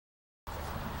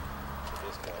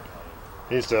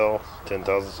Hey Stella,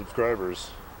 10,000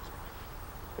 subscribers.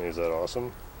 Is that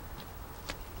awesome?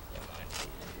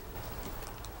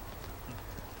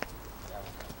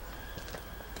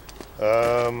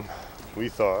 We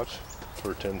thought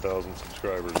for 10,000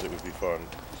 subscribers it would be fun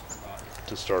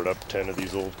to start up 10 of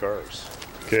these old cars.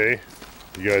 Okay,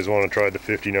 you guys want to try the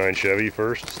 59 Chevy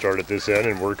first? Start at this end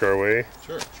and work our way?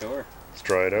 Sure. Let's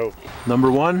try it out. Number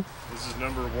one? This is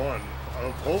number one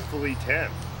of hopefully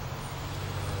 10.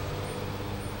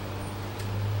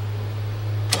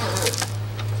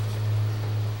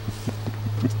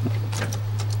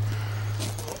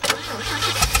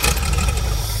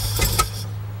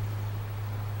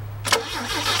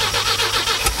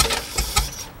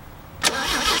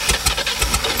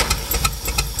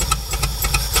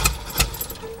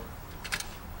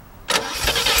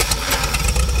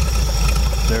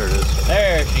 There it is.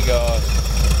 There she goes.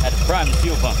 Had to prime the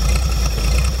fuel pump.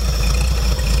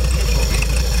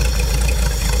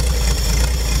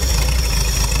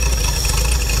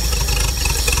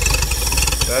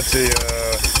 That's a,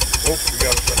 oh, we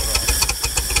gotta shut it off.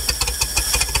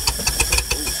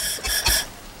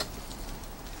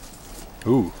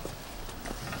 Ooh.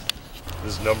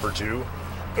 This is number two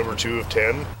of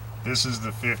 10. This is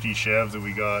the 50 Chev that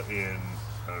we got in,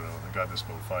 I don't know, I got this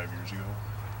about 5 years ago.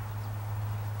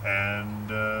 And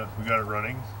we got it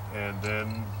running, and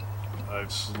then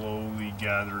I've slowly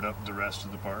gathered up the rest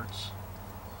of the parts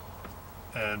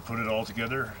and put it all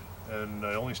together, and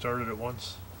I only started it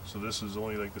once, so this is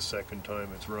only like the second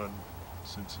time it's run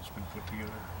since it's been put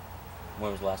together. When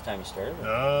was the last time you started it?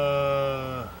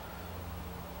 I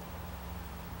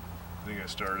think I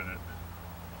started it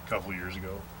a couple years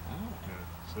ago. Oh. Yeah,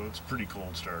 so it's a pretty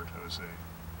cold start, I would say.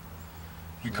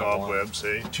 We cobwebs,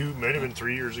 say. Might have been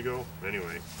 3 years ago.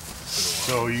 Anyway.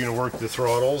 So you're gonna work the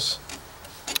throttles.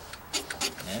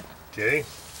 Yeah. Okay.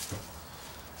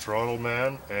 Throttle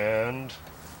man and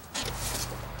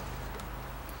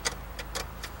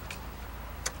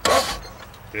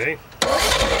okay.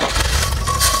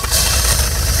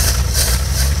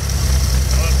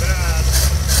 Not bad.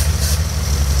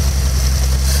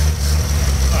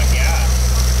 Oh yeah.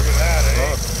 Look at that, eh?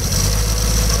 That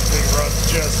thing runs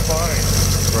just fine.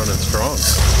 Running strong. Wow.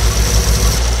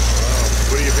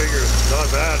 What do you figure? Not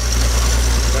bad.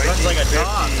 Runs like a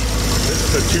dog. This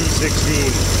is a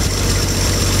 216.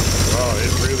 Wow, it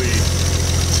really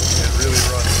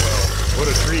runs well.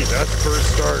 What a treat. That's first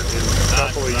start in a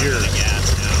couple of years.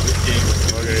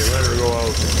 Okay, let her go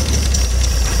out.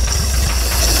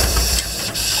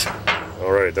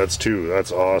 Alright, that's two.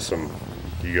 That's awesome.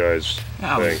 You guys,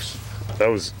 thanks. That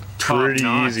was pretty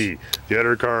easy. The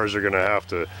other cars are going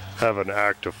to have an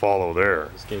act to follow there.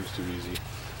 This game's too easy.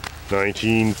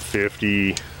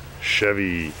 1950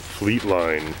 Chevy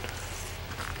Fleetline.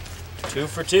 2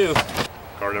 for 2.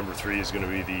 Car number 3 is going to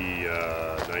be the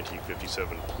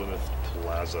 1957 Plymouth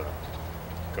Plaza.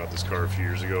 Got this car a few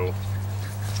years ago.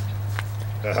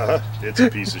 It's a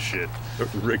piece of shit.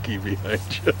 Ricky behind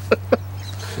you.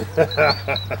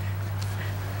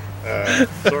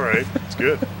 It's alright. It's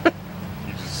good.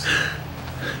 You just...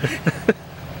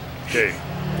 Okay.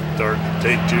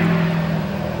 Take 2.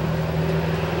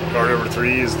 Car number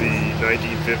 3 is the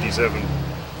 1957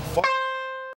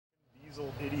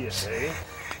 diesel idiot, eh?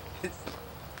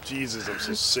 Jesus, I'm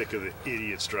so sick of the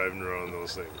idiots driving around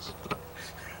those things.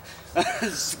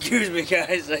 Excuse me,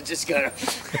 guys. I just gotta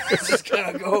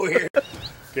go here.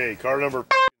 Okay, car number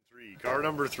 3. Car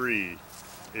number 3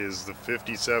 is the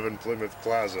 57 Plymouth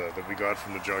Plaza that we got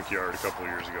from the junkyard a couple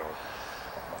of years ago.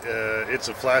 It's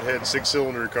a flathead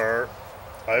 6-cylinder car.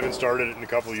 I haven't started it in a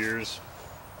couple of years.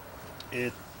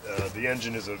 The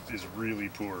engine is really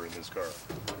poor in this car.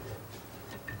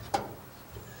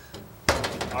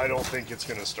 I don't think it's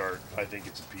gonna start. I think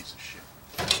it's a piece of shit.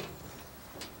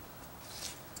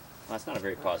 Well, that's not a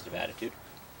very positive attitude.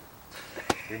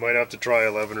 We might have to try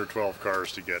 11 or 12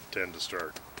 cars to get 10 to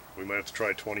start. We might have to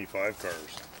try 25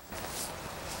 cars.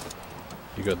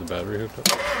 You got the battery hooked up?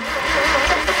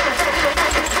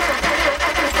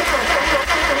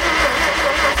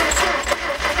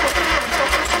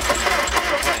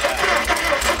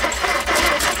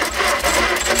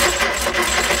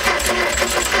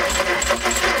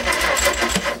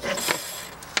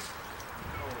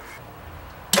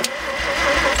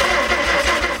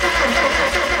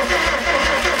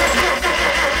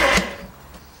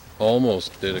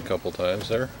 Almost did a couple times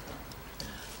there.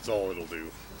 That's all it'll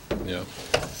do. Yeah.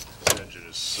 This engine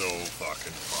is so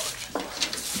fucking fucked.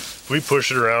 If we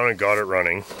pushed it around and got it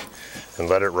running and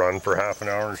let it run for half an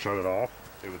hour and shut it off,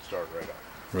 it would start right up.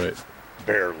 Right.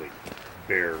 Barely.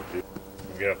 We're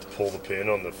gonna have to pull the pin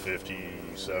on the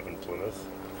 57 Plymouth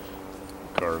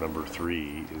car number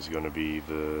 3 is going to be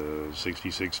the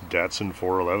 66 Datsun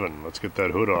 411. Let's get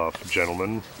that hood off,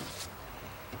 gentlemen.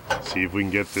 See if we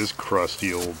can get this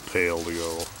crusty old pail to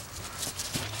go.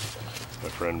 My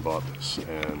friend bought this,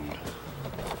 and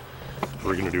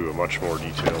we're going to do a much more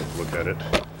detailed look at it.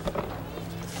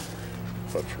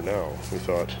 But for now, we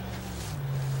thought,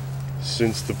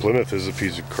 since the Plymouth is a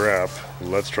piece of crap,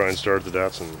 let's try and start the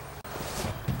Datsun.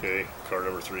 Okay, car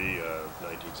number 3,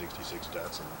 1966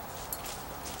 Datsun.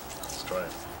 Let's try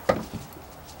it.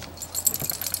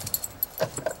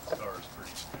 This car is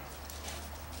pretty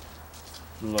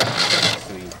smooth. Look,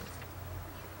 sweet.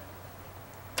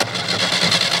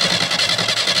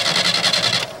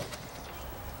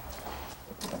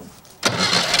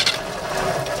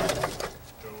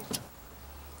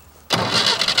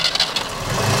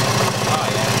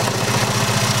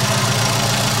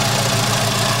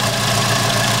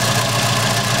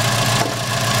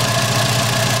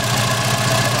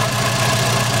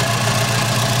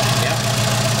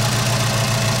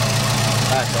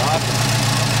 That's awesome.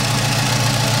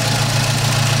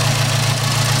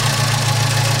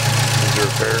 These are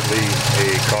apparently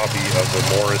a copy of the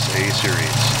Morris A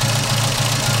series.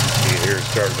 You can hear it's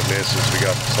starting to miss as we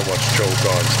got so much choke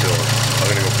on still. I'm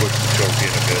gonna go put the choke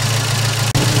in a bit.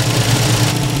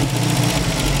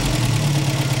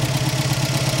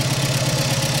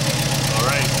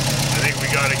 Alright, I think we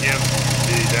gotta give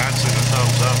the Datsun a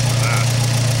thumbs up for that.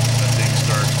 That thing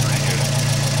starts pretty good.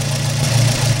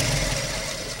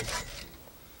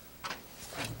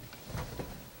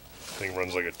 Thing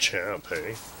runs like a champ,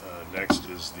 hey? Next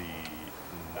is the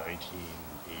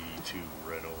 1982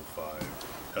 Renault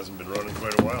 5. Hasn't been running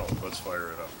quite a while. Let's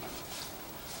fire it up.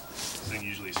 This thing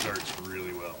usually starts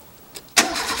really well.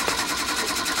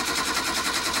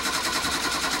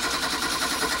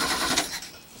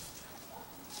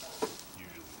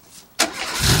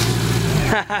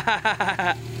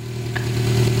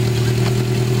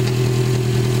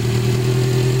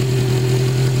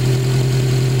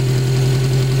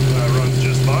 That runs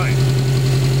just fine.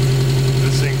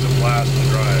 This thing's a blast to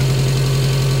drive.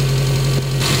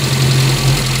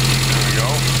 There we go.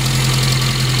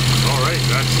 Alright,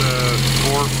 that's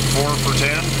 4 for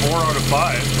 10. 4 out of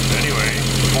 5. Anyway,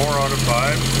 4 out of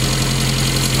 5.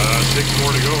 6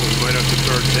 more to go. We might have to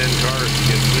start 10 cars to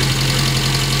get 6.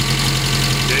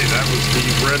 Okay, that was the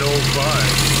Renault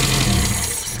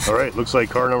 5. Alright, looks like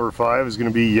car number 5 is going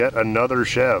to be yet another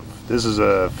Chev. This is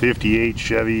a 58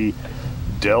 Chevy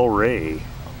Delray.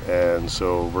 And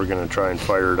so we're going to try and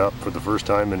fire it up for the first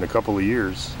time in a couple of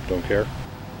years. Don't care.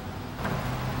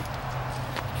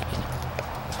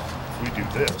 If we do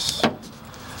this,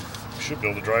 we should be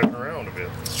able to drive it around a bit.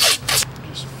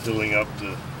 Just filling up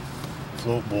the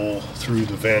float bowl through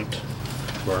the vent.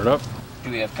 Burn up.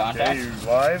 Do we have Okay, contact? you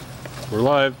live? We're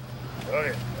live.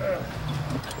 Okay.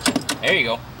 There you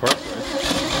go. Perfect.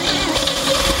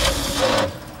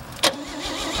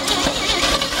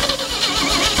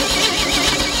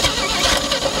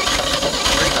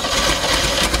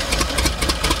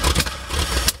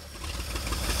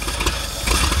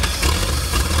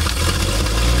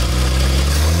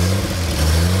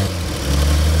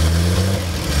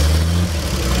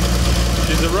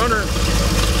 She's a runner.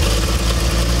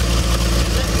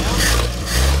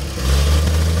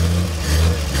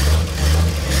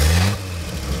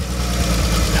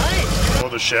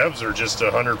 The Chevs are just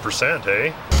 100%,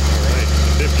 eh? Right,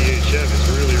 58 Chev is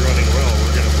really running well.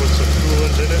 We're going to put some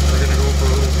coolant in it. We're going to go for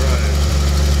a little drive.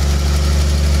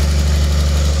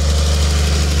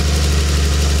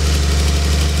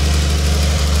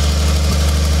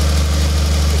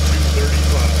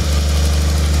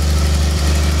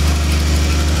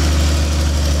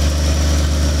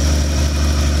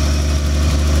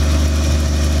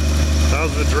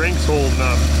 How's the drinks holding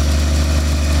up?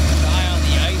 Die on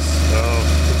the ice. Oh,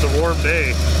 it's a warm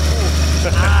day.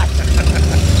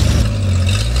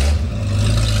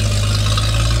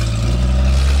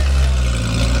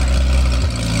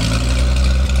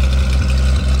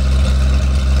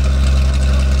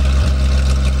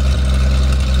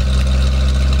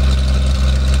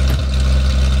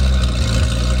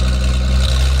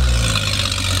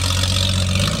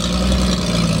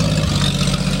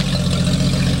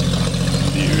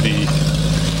 Beauty.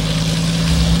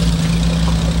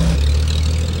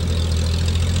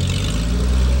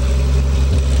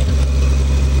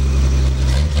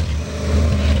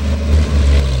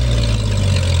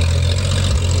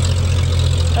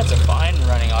 That's a fine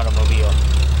running automobile.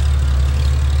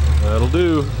 That'll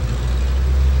do.